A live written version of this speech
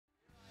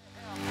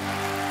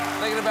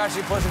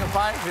actually pushing a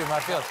pine tree in my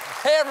field.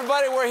 Hey,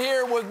 everybody, we're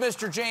here with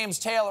Mr. James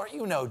Taylor.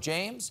 You know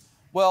James.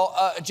 Well,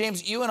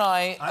 James, you and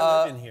I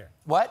live in here.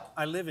 What?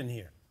 I live in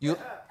here. You,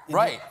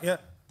 right. Yeah.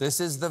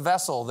 This is the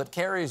vessel that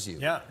carries you.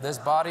 Yeah. This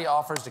body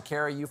offers to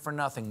carry you for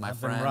nothing, my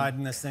friend. I've been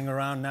riding this thing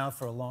around now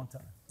for a long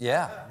time.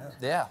 Yeah.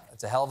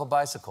 It's a hell of a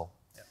bicycle.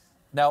 Yeah.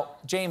 Now,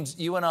 James,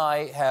 you and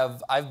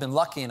I've been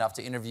lucky enough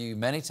to interview you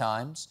many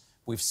times.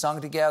 We've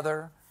sung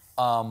together.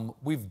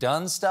 We've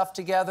done stuff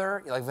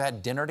together, like we've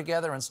had dinner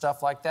together and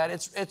stuff like that.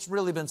 It's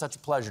really been such a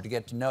pleasure to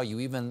get to know you,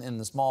 even in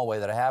the small way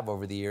that I have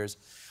over the years.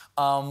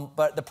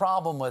 But the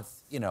problem with,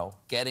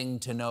 getting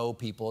to know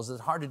people is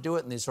it's hard to do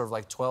it in these sort of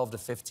like 12 to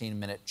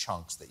 15-minute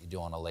chunks that you do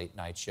on a late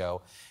night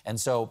show. And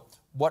so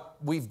what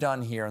we've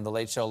done here in the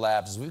Late Show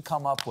Labs is we've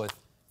come up with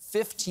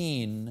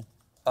 15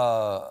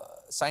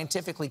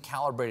 scientifically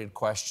calibrated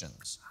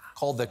questions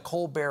called the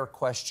Colbert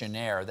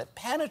Questionnaire that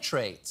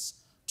penetrates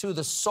to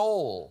the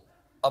soul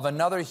of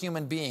another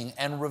human being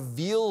and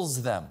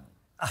reveals them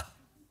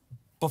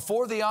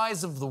before the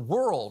eyes of the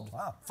world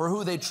for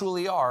who they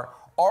truly are.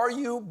 Are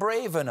you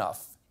brave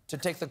enough to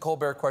take the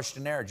Colbert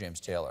Questionnaire, James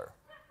Taylor?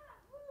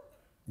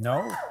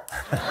 No.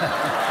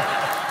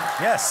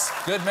 Yes.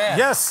 Good man.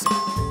 Yes.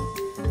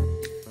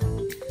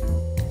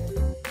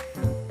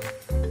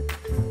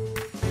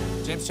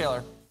 James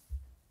Taylor,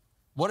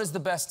 what is the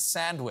best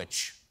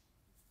sandwich?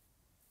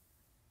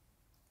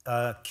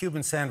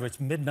 Cuban sandwich,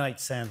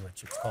 midnight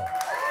sandwich, it's called.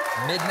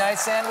 Midnight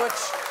sandwich?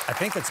 I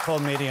think it's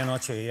called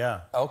medianoche,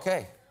 yeah.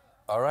 Okay.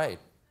 All right.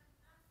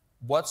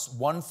 What's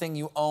one thing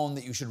you own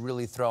that you should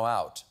really throw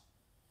out?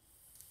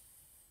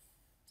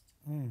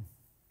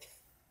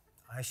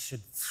 I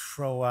should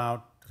throw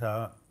out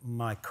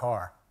my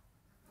car.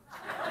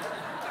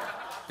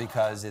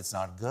 Because it's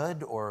not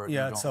good, or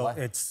yeah, you don't so like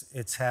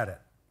it's had it.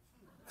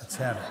 It's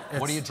had it.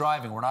 What are you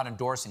driving? We're not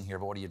endorsing here,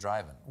 but what are you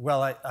driving?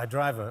 Well, I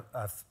drive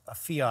a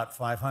Fiat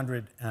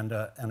 500 and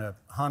a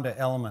Honda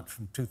Element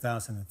from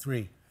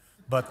 2003.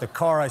 But the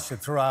car I should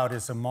throw out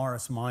is a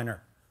Morris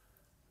Minor.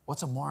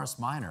 What's a Morris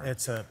Minor?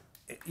 It's the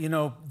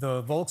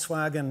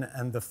Volkswagen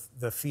and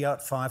the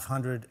Fiat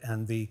 500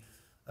 and the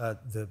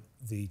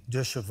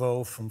De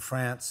Chevaux from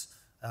France.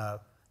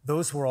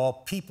 Those were all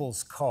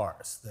people's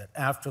cars that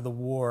after the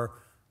war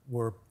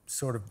were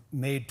sort of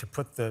made to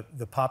put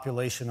the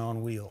population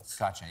on wheels.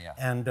 Gotcha, yeah.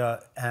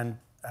 And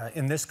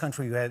in this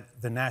country, you had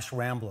the Nash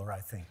Rambler, I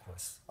think,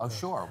 was. Oh,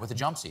 sure, with a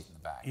jump seat in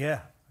the back.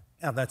 Yeah,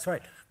 that's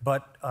right.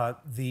 But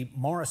the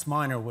Morris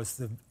Minor was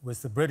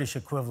the British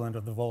equivalent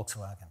of the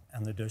Volkswagen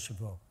and the De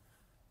Chevaux.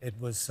 It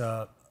was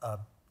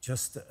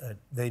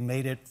they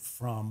made it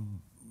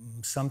from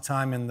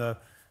sometime in the,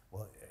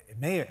 well, it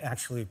may have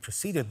actually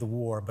preceded the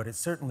war, but it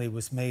certainly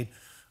was made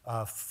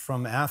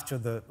from after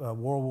the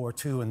World War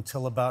II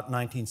until about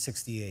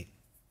 1968,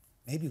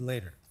 maybe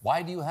later.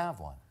 Why do you have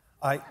one?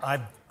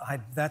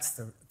 That's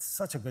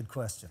such a good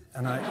question,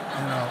 and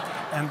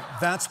and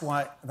that's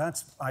why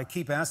I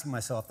keep asking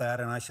myself that,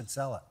 and I should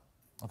sell it.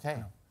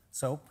 Okay.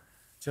 So,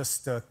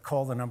 just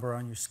call the number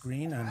on your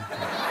screen and.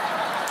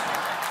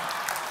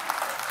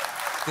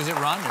 Does it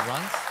run? It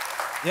runs?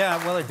 Yeah,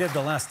 well, it did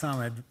the last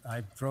time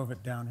I drove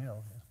it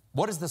downhill.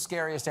 What is the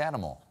scariest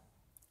animal?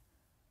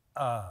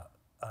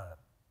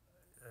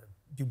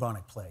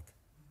 Bubonic plague.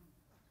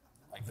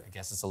 I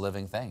guess it's a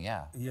living thing,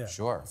 yeah. Yeah.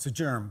 Sure. It's a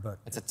germ, but...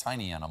 It's a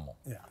tiny animal.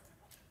 Yeah,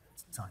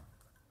 it's tiny.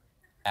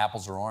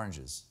 Apples or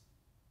oranges?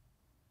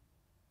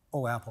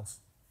 Oh, apples.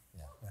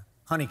 Yeah.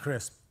 Honey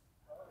Crisp.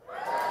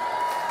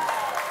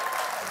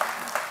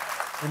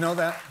 You know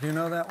that? Do you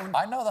know that one?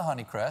 I know the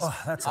Honey Crisp.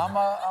 Oh, that's I'm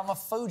a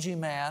Fuji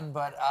man,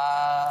 but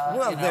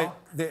well,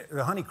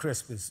 the Honey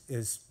Crisp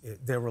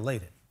they're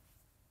related.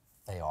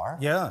 They are?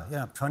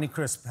 Yeah. Honey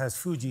Crisp has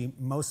Fuji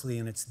mostly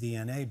in its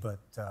DNA, but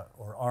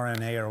or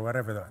RNA or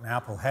whatever an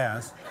apple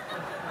has.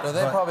 Well,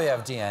 they probably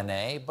have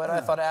DNA, but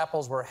I thought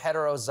apples were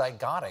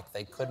heterozygotic.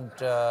 They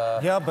couldn't.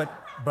 Yeah,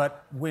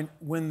 but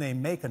when they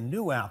make a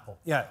new apple,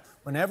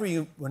 whenever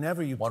you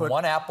put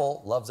one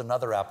apple loves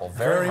another apple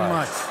very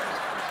much.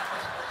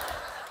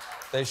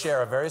 They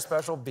share a very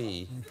special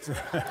bee.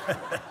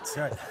 That's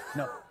right.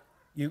 No,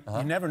 you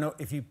never know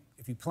if you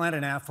plant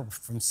an apple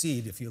from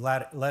seed. If you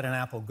let an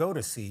apple go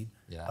to seed,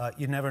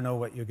 you never know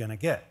what you're going to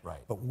get. Right.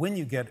 But when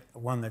you get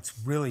one that's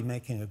really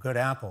making a good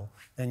apple,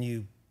 then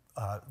you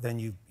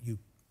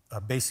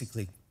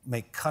basically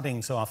make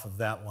cuttings off of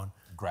that one.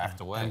 Graft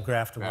away. And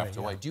graft away.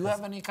 Yeah. Do you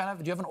have any do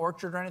you have an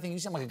orchard or anything? You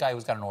seem like a guy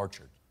who's got an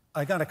orchard.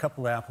 I got a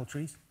couple of apple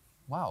trees.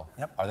 Wow.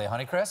 Yep. Are they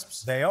Honey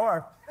Crisps? They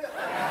are.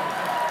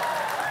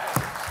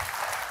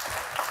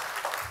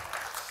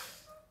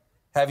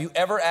 Have you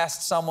ever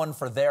asked someone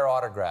for their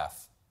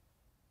autograph?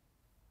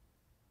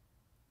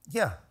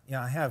 Yeah,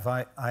 I have.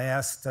 I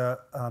asked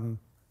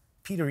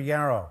Peter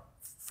Yarrow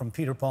from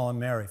Peter, Paul and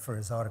Mary for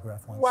his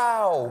autograph once.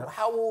 Wow.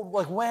 How old?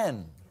 Like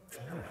when?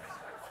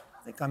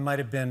 I think I might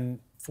have been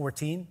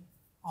 14.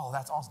 Oh,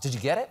 that's awesome. Did you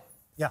get it?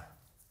 Yeah.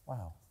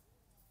 Wow.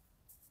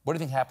 What do you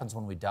think happens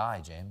when we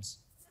die, James?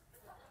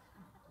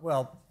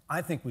 Well,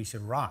 I think we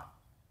should rot.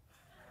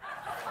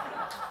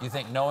 You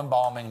think no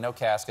embalming, no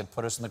casket,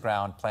 put us in the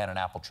ground, plant an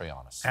apple tree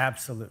on us.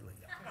 Absolutely,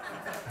 yeah.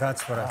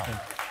 That's what I think.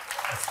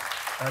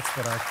 That's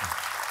what I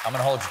think. I'm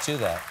gonna hold you to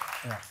that.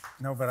 Yeah.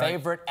 No, but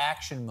Favorite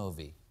action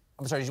movie?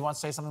 I'm sorry, did you want to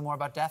say something more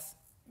about death?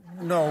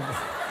 No.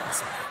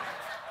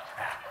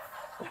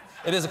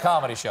 It is a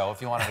comedy show,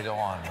 if you wanted to go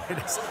on. It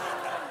is.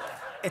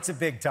 It's a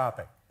big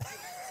topic.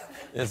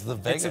 It's the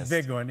biggest. It's a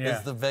big one, yeah.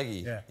 It's the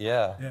biggie. Yeah.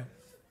 Yeah. Yeah.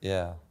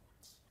 Yeah.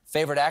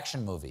 Favorite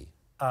action movie?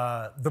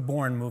 The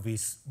Bourne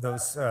movies,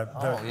 those, yeah.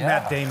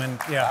 Matt Damon,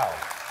 yeah. Wow.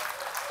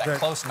 That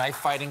close knife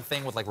fighting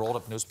thing with like rolled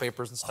up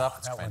newspapers and stuff.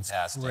 It's that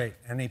fantastic. one's great.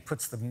 And he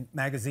puts the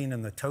magazine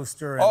in the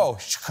toaster.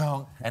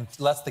 And And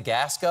lets the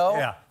gas go?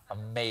 Yeah.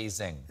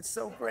 Amazing. It's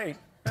so great.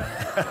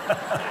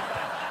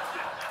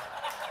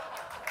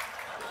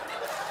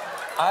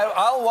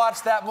 I'll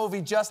watch that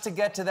movie just to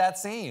get to that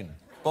scene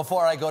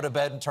before I go to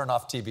bed and turn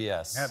off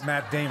TBS. That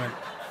Matt Damon.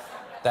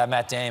 That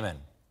Matt Damon.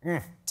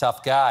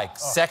 Tough guy.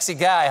 Sexy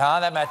guy,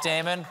 huh, that Matt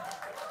Damon?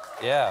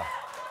 Yeah.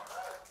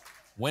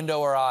 Window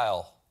or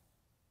aisle?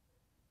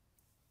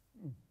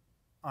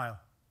 Aisle.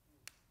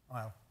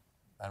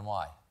 And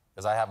why?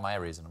 Because I have my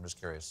reason. I'm just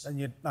curious.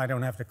 And I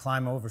don't have to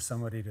climb over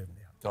somebody to...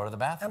 Go to the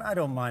bathroom. And I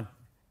don't mind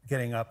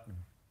getting up and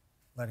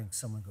letting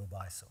someone go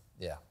by, so...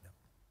 Yeah.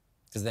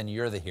 Because then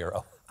you're the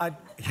hero.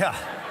 Yeah.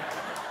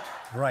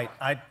 Right.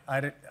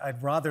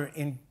 I'd rather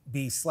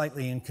be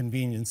slightly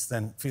inconvenienced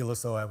than feel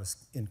as though I was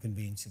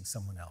inconveniencing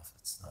someone else.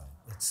 It's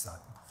not.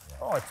 Yeah.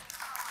 Oh,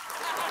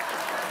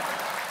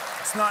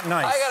 it's not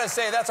nice. I gotta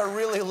say, that's a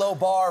really low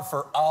bar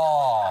for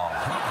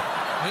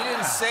He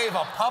didn't save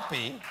a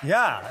puppy.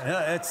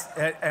 Yeah. It's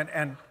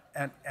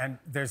and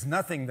there's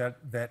nothing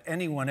that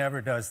anyone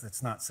ever does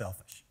that's not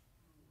selfish.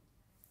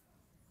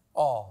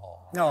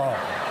 Oh. No.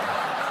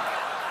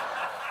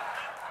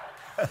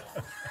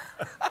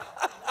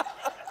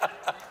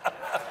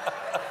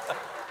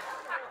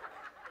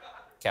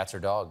 Cats or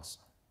dogs?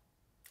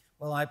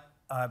 Well,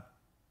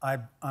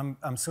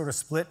 I'm sort of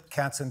split,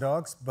 cats and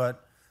dogs,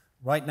 but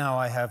right now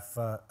I have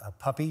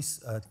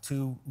puppies,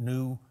 2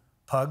 new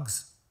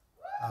pugs,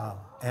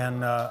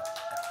 and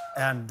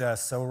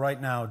so right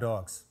now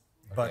dogs.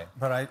 But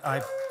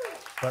Okay.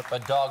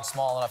 But dogs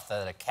small enough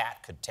that a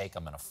cat could take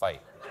them in a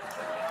fight.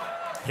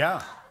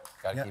 Yeah.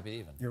 Gotta keep it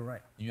even. You're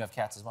right. You have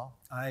cats as well?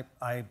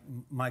 I'm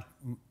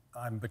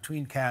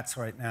between cats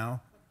right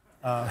now.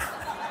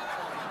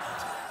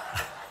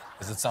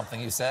 Is it something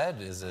you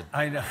said? Is it?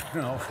 I don't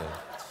know. Okay.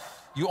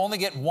 You only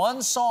get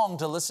one song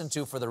to listen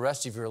to for the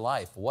rest of your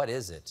life. What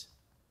is it?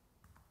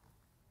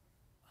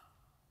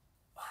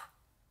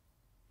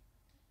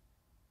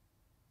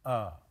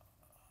 I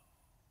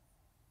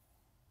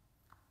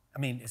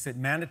mean, is it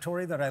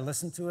mandatory that I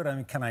listen to it? I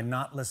mean, can I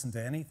not listen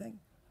to anything?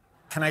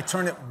 Can I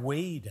turn it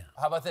way down?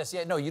 How about this?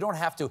 Yeah, no, you don't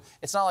have to.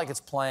 It's not like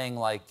it's playing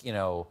like, you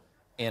know,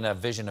 in a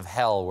vision of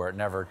hell where it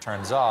never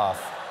turns off.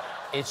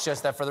 It's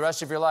just that for the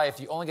rest of your life,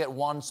 you only get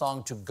one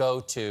song to go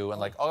to and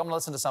like, I'm gonna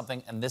listen to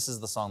something and this is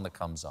the song that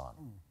comes on.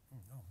 Oh,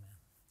 man.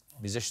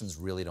 Musicians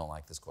really don't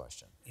like this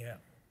question. Yeah.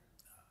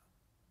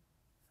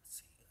 Let's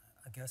see.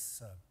 I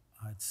guess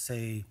I'd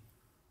say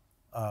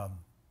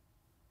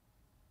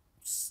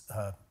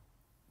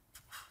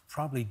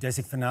probably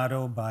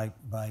Desenfinado by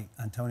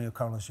Antonio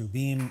Carlos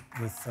Jobim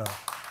with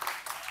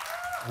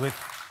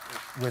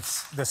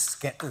the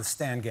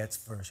Stan Getz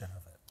version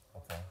of it.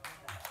 Okay.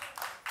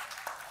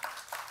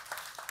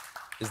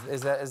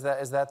 Is that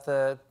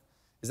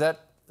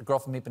the Girl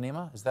from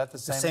Ipanema? Is that the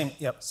same?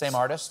 Yep. Same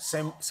artist?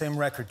 Same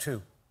record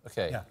too.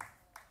 Okay. Yeah.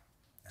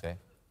 Okay.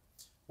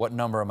 What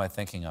number am I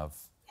thinking of?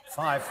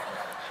 5.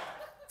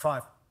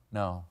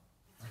 No.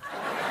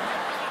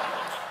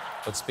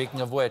 But speaking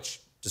of which,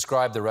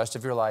 describe the rest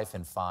of your life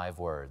in 5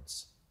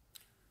 words.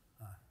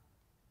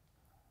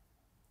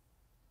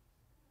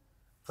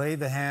 Play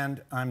the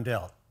hand I'm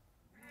dealt.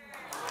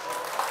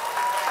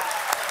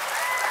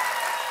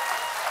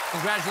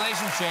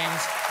 Congratulations,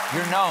 James.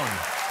 You're known.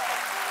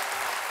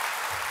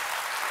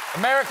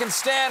 American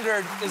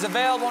Standard is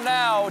available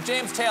now.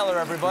 James Taylor,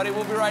 everybody.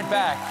 We'll be right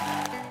back.